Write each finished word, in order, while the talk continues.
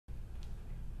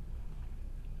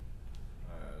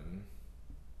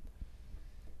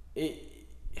Y,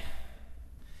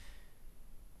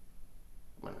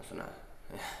 bueno, es una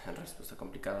respuesta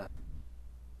complicada.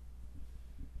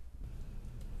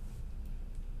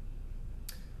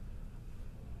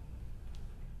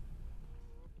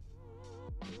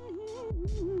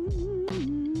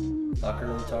 Locker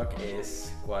room talk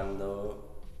es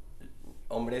cuando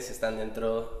hombres están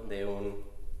dentro de un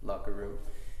locker room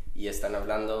y están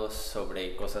hablando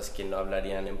sobre cosas que no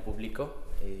hablarían en público,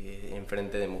 en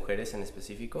frente de mujeres en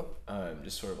específico.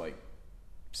 Just sort of like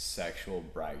sexual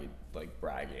bragging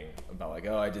about like,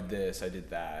 oh, I did this, I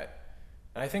did that.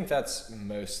 And I think that's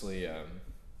mostly I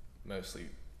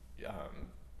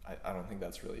don't think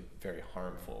that's really very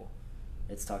harmful.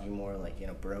 It's talking more like in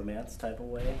a bromance type of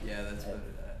way. Yeah, that's what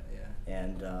yeah.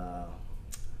 And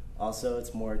also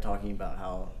it's more talking about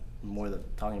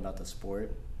talking about the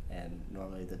sport and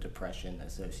normally the depression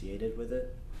associated with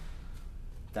it.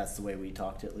 That's the way we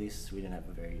talked, at least. We didn't have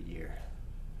a very good year.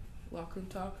 Locker room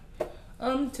talk.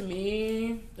 To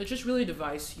me, it's just really a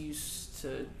device used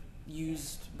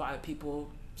by people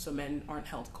so men aren't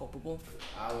held culpable.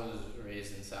 I was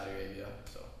raised in Saudi Arabia,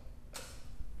 so that's,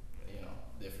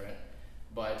 different.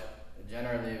 But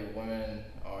generally, women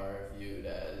are viewed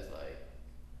as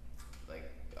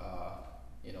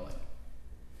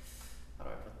how do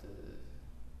I put this?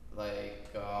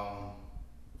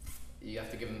 You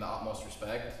have to give them the utmost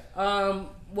respect.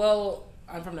 Well,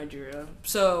 I'm from Nigeria,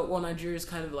 so Nigeria is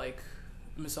kind of like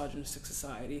a misogynistic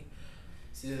society.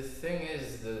 See, the thing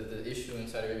is, the issue in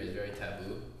Saudi Arabia is very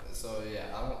taboo. So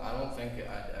yeah, I don't think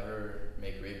I'd ever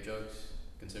make rape jokes,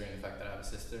 considering the fact that I have a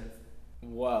sister.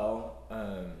 Well,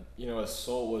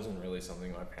 assault wasn't really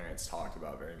something my parents talked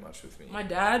about very much with me. My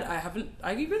dad, I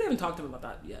really haven't talked to him about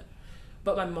that yet.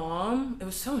 But my mom, it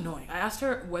was so annoying. I asked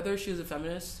her whether she was a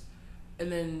feminist,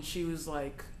 and then she was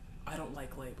like, I don't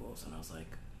like labels. And I was like,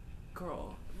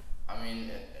 girl. I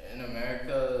mean, in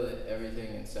America,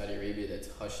 everything in Saudi Arabia that's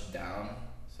hushed down,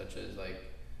 such as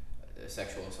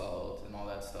sexual assault and all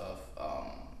that stuff,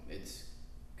 it's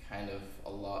kind of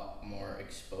a lot more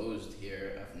exposed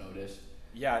here, I've noticed.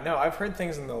 Yeah, no, I've heard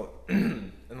things in the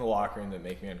in the locker room that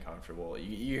make me uncomfortable.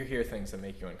 You hear things that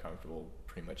make you uncomfortable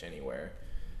pretty much anywhere.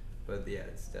 But yeah,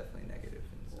 it's definitely negative.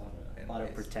 A lot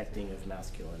of protecting of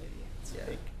masculinity. It's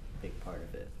a big part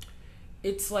of it.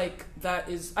 It's like that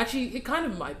is actually, it kind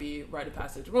of might be rite of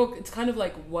passage. Well, it's kind of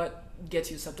like what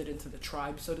gets you accepted into the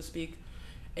tribe, so to speak.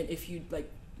 And if you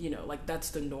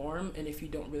that's the norm. And if you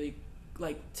don't really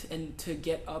to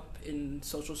get up in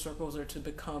social circles or to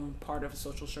become part of a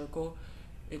social circle,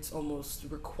 it's almost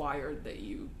required that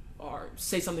you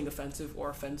say something offensive or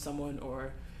offend someone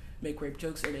or make rape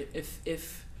jokes. And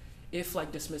if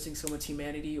dismissing someone's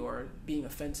humanity or being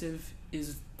offensive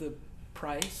is the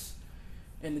price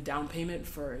and the down payment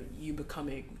for you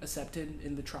becoming accepted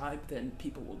in the tribe, then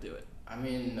people will do it. I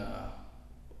mean,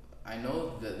 I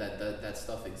know that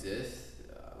stuff exists.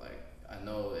 I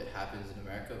know it happens in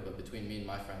America, but between me and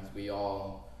my friends, we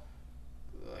all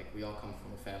come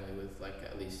from a family with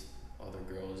at least other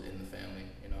girls in the family,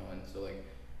 and so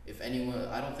if anyone,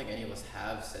 I don't think any of us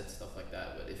have said stuff like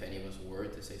that, but if any of us were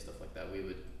to say stuff like that, we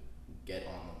would get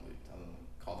on them, we'd tell them,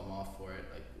 call them off for it,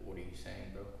 what are you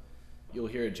saying, bro? You'll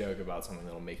hear a joke about something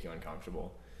that'll make you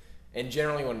uncomfortable, and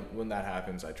generally when that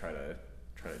happens, I try to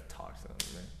talk to them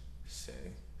and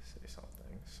say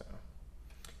something. So,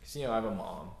 because I have a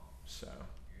mom, so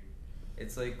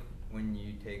it's like when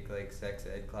you take sex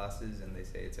ed classes and they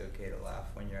say it's okay to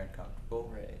laugh when you're uncomfortable,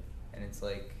 right? And it's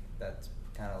that's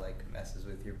kind of messes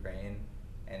with your brain,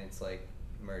 and it's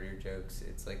murder jokes.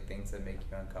 It's things that make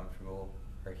you uncomfortable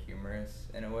are humorous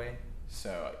in a way.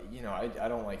 So, I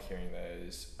don't like hearing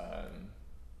those.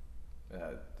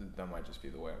 That might just be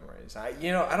the way I'm raised. I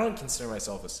don't consider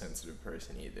myself a sensitive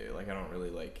person either. I don't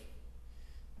really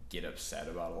get upset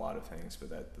about a lot of things, but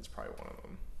that's probably one of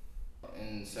them.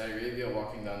 In Saudi Arabia,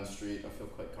 walking down the street, I feel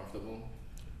quite comfortable.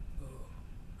 Oh,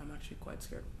 I'm actually quite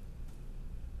scared.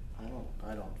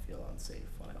 I don't feel unsafe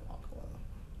when I walk alone.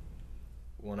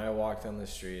 When I walk down the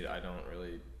street, I'm not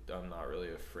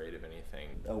really afraid of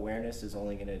anything. Awareness is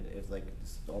only gonna,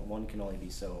 one can only be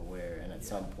so aware, and at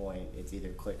some point it's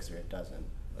either clicks or it doesn't.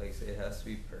 It has to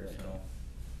be personal.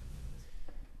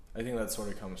 I think that sort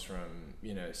of comes from,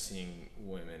 seeing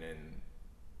women in,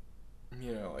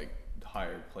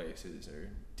 higher places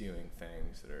or doing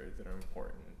things that are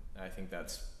important. I think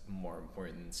that's more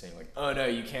important than saying oh no,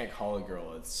 you can't call a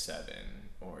girl at 7,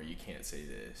 or you can't say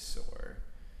this, or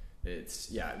it's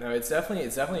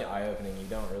definitely eye-opening. You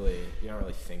don't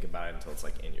really think about it until it's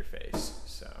in your face.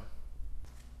 So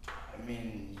I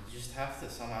mean, you just have to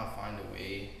somehow find a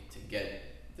way to get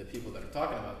the people that are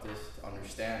talking about this to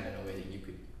understand in a way that you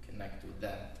could connect with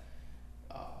them.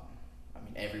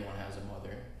 everyone has a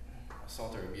mother.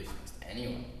 Assault or abuse against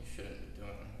anyone you shouldn't be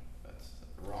doing. That's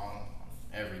wrong on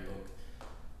every book.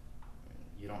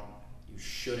 You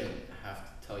shouldn't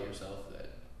have to tell yourself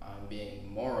that I'm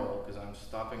being moral because I'm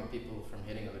stopping people from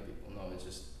hitting other people. No, it's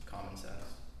just common sense.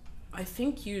 I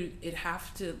think you'd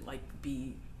have to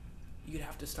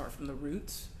start from the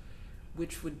roots,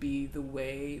 which would be the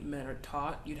way men are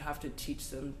taught. You'd have to teach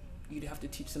them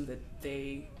that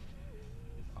they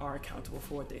are accountable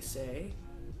for what they say.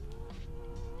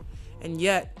 And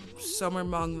yet, somewhere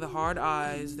among the hard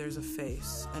eyes, there's a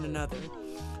face, and another,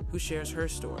 who shares her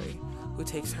story, who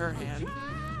takes her hand,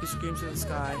 who screams in the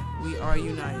sky, "We are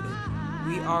united,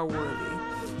 we are worthy."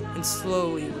 And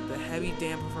slowly, with the heavy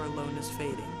damp of her aloneness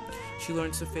fading, she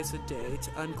learns to face a day,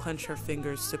 to unclench her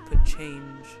fingers, to put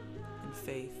change and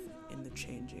faith in the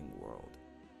changing world.